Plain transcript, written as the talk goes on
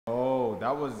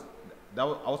that was I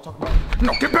was talking about.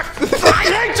 No, get back! I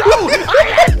hate you!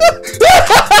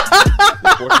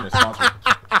 This portion is sponsored.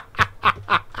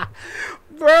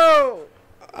 Bro.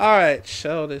 Alright,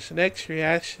 so this next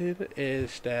reaction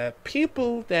is that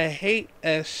people that hate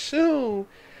as soon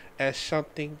as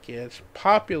something gets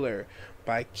popular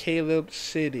by Caleb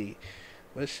City,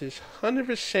 which is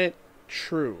 100%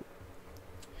 true.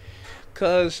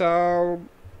 Cause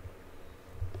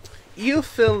you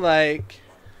feel like,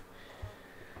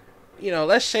 you know,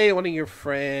 let's say one of your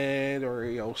friends or,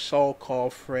 you know,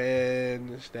 so-called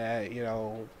friends that,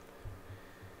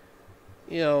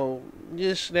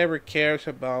 just never cares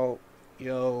about,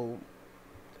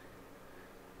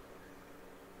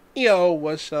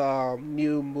 what's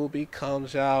new movie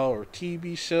comes out or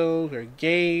TV shows or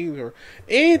games or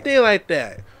anything like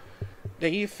that.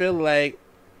 Then you feel like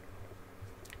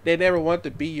they never want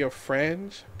to be your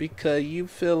friends because you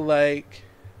feel like,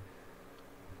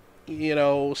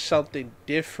 something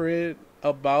different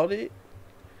about it.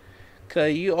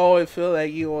 Cause you always feel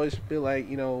like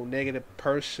negative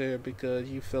person because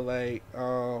you feel like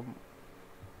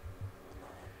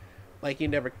you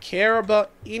never care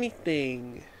about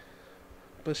anything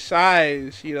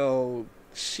besides,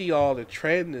 see all the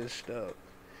trend and stuff.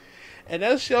 And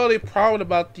that's the only problem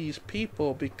about these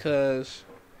people because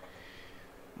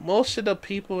most of the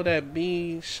people that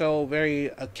be so very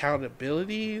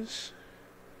accountabilities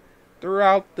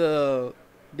throughout the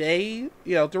day,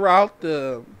 throughout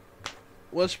the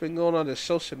what's been going on in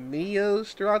social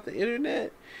medias throughout the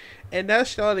internet, and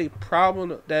that's the only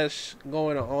problem that's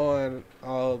going on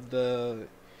of the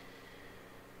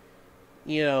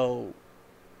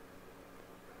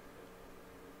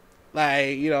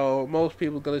most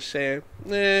people gonna say,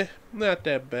 not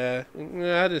that bad.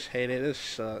 I just hate it. It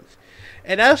sucks.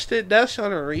 And that's the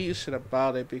only reason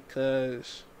about it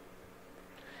because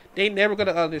they never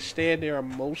gonna understand their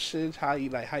emotions, how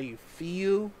you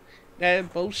feel that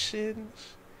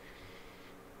emotions,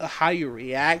 how you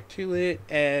react to it,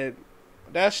 and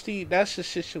that's the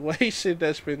situation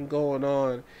that's been going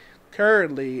on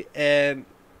currently, and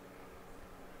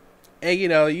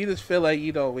you just feel like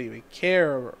you don't even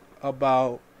care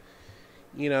about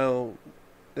the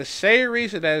same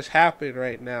reason that is happening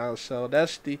right now. So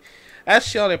that's the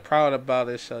only problem about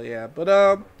it. So yeah,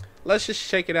 but let's just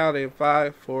check it out in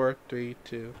 5, 4, 3,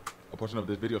 2. A portion of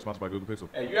this video is sponsored by Google Pixel.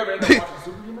 Hey, you ever end up watching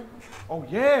Superhuman? Oh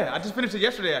yeah, I just finished it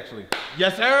yesterday actually.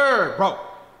 Yes, sir. Bro,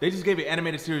 they just gave it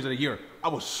animated series of the year. I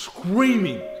was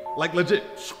screaming, like legit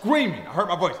screaming. I heard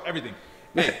my voice, everything.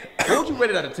 Hey, what would you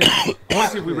rate it out of 10? I want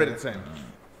to see if we rated the same.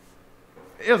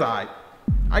 It was alright.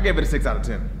 I gave it a 6 out of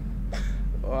 10.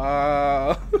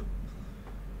 Wow.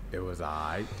 It was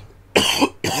alright.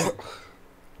 It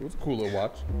was a cool little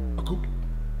watch.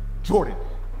 Jordan,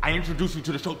 I introduced you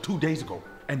to the show 2 days ago,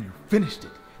 and you finished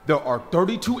it. There are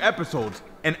 32 episodes,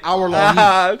 an hour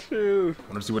long. True.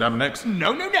 Want to see what happened next?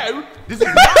 No. This is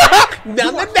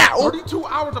No. 32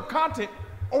 hours of content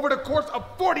over the course of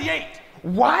 48.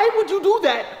 Why would you do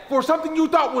that for something you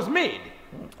thought was mid?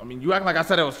 I mean, you act like I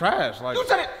said it was trash. Like You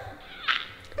said it.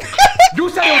 You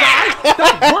said it was alright.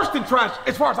 That's worse than trash,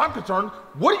 as far as I'm concerned.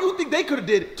 What do you think they could have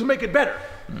did to make it better?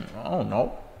 I don't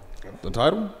know. The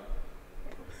title?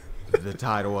 The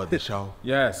title of the show.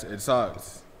 Yes, it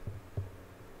sucks.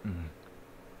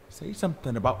 Say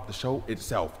something about the show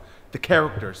itself. The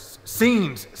characters,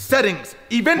 scenes, settings,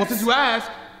 events. Well, since you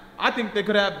asked, I think they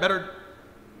could have better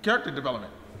character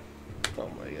development. Oh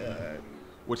my god.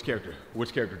 Which character?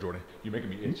 Which character, Jordan? You making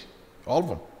me itch? All of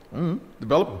them.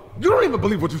 Develop them. You don't even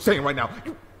believe what you're saying right now.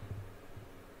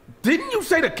 Didn't you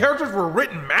say the characters were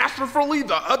written masterfully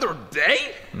the other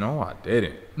day? No, I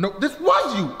didn't. No, this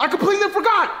was you. I completely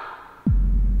forgot.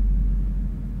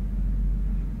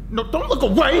 No, don't look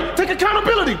away. Take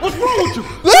accountability. What's wrong with you?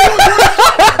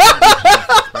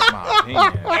 My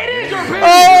opinion. It is your opinion.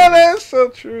 Oh, that's so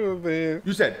true, man.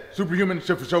 You said Superhuman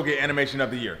should for sure get animation of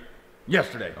the year.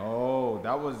 Yesterday. Oh,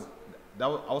 that was I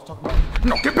was talking about.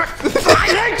 No, get back. I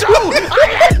hate you.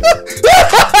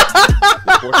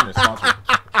 This portion is sponsored.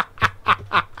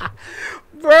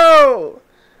 Bro,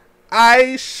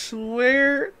 I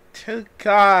swear to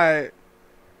God,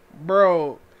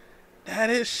 bro, that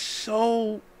is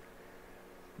so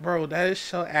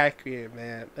accurate,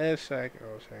 man. That is so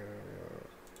accurate.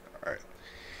 Alright.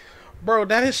 Bro,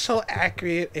 that is so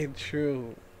accurate and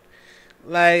true.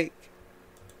 Like,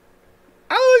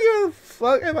 I don't give a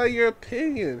fuck about your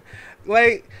opinion.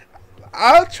 Like,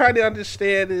 I'll try to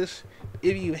understand this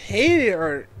if you hate it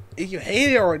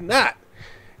or not.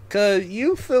 Cause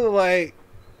you feel like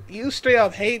you straight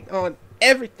up hate on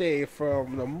everything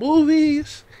from the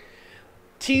movies,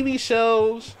 TV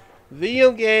shows,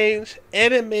 video games,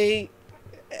 anime,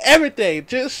 everything.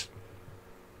 Just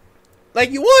like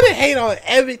you want to hate on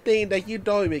everything that you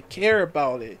don't even care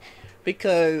about it,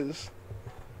 because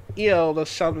there's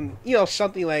something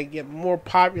like get more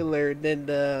popular than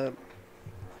the.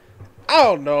 I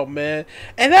don't know, man,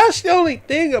 and that's the only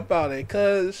thing about it,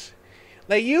 cause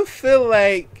like you feel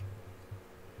like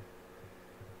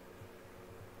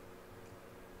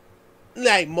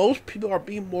most people are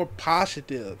being more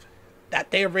positive,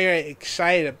 that they're very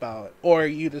excited about, or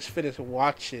you just finish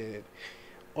watching,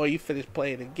 or you finish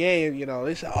playing the game.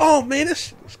 They say, "Oh man,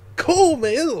 this is cool,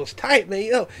 man. This was tight,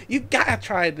 man. You gotta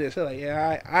try this." They're like,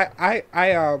 "Yeah,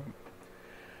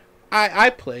 I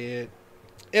play it.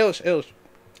 It was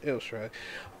right."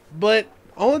 But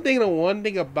the one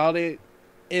thing about it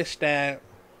is that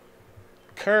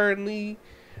currently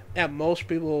that most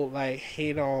people like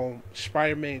hate on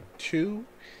Spider-Man 2.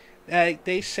 Like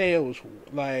they say it was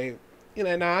like,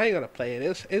 nah, I ain't gonna play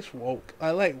it. It's woke.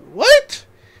 I like, what?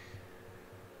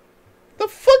 The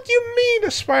fuck you mean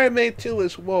the Spider-Man 2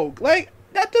 is woke? Like,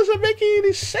 that doesn't make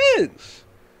any sense.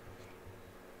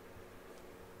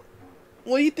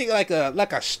 What do you think, like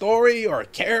a story or a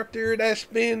character that's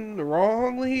been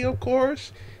wrongly, of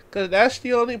course? Because that's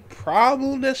the only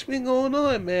problem that's been going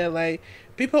on, man. Like,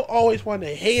 people always want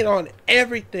to hate on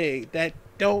everything that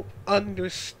don't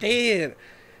understand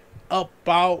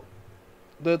about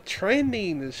the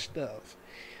trending and stuff.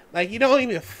 Like, you don't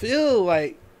even feel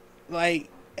like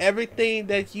everything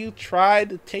that you try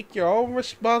to take your own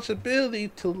responsibility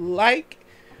to like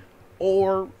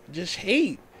or just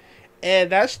hate.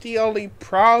 And that's the only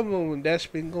problem that's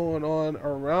been going on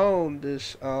around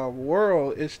this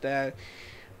world, is that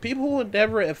people will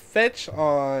never affect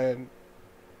on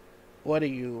whether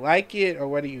you like it or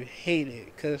whether you hate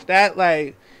it, because that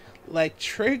like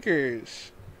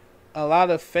triggers a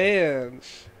lot of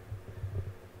fans,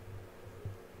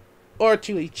 or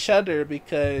to each other,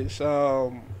 because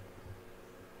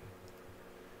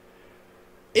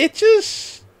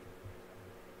it's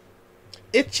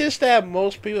just that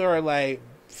most people are like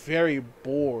very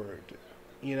bored.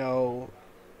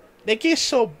 They get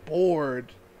so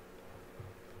bored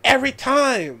every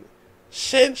time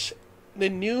since the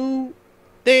new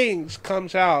things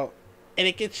comes out, and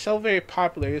it gets so very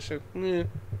popular. It's like, I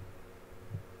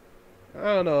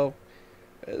don't know.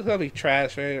 It's gonna be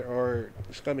trash, right? Or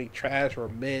it's gonna be trash or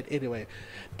mid. Anyway,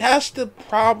 that's the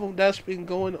problem that's been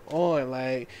going on.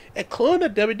 Like, including the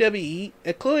WWE,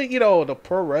 including the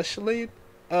pro wrestling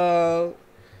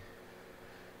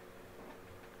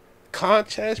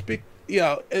contest.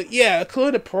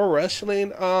 Including the pro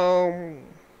wrestling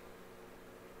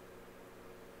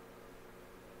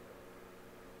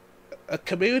a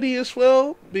community as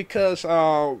well, because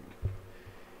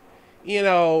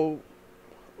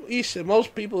you said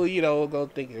most people, gonna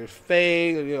think it's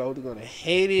fake, they're gonna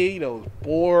hate it, it's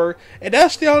bored. And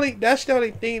that's the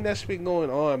only thing that's been going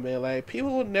on, man. Like,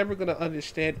 people are never gonna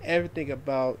understand everything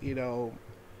about,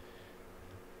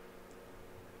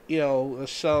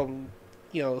 some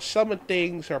of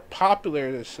things are popular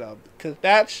and stuff, because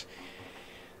that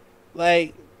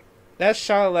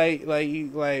sounds like you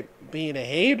like being a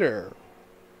hater.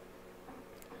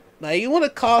 Like, you want to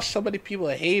call somebody people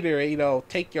a hater,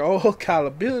 take your own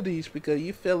accountabilities, because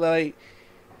you feel like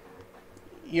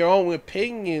your own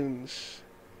opinions,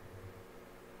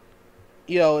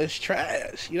 is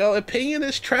trash. Opinion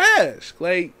is trash.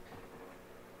 Like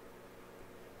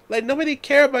nobody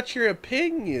care about your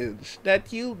opinions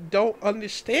that you don't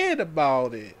understand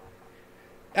about it.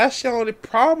 That's the only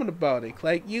problem about it.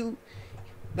 You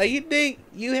think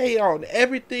you hate on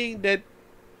everything that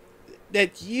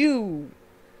you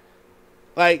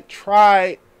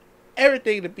try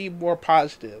everything to be more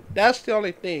positive. That's the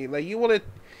only thing. Like, you want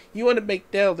to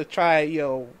make them to try,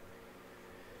 to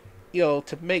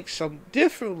make some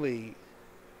differently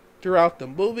throughout the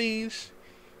movies,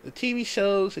 the TV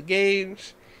shows, the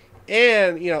games,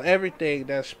 and everything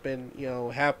that's been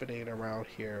happening around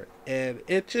here. And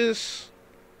it just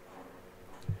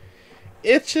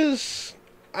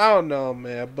I don't know,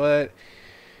 man, but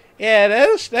yeah, that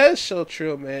is so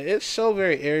true, man. It's so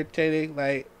very irritating.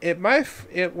 Like, if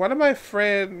one of my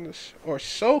friends, or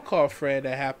so-called friend,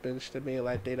 that happens to me,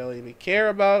 like, they don't even care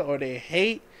about, or they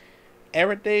hate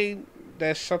everything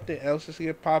that something else is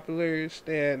getting popular,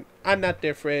 then I'm not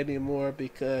their friend anymore,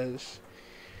 because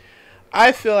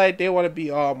I feel like they want to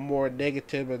be all more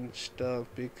negative and stuff,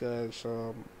 because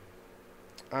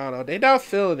I don't know, they're not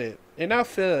feeling it. They're not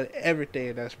feeling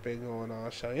everything that's been going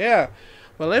on. So yeah.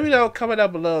 But let me know, comment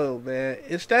down below, man.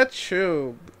 Is that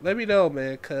true? Let me know,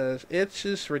 man, because it's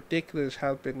just ridiculous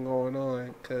how it's been going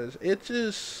on. Because it's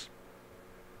just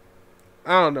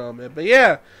I don't know, man. But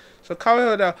yeah, so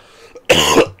comment down.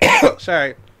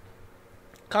 Sorry.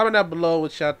 Comment down below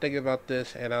what y'all think about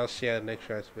this, and I'll see you in the next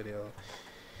Rice video.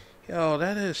 Yo,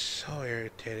 that is so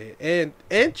irritating.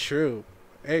 And true.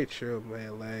 Very true,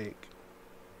 man. Like,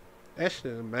 that shit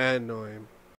is mad annoying.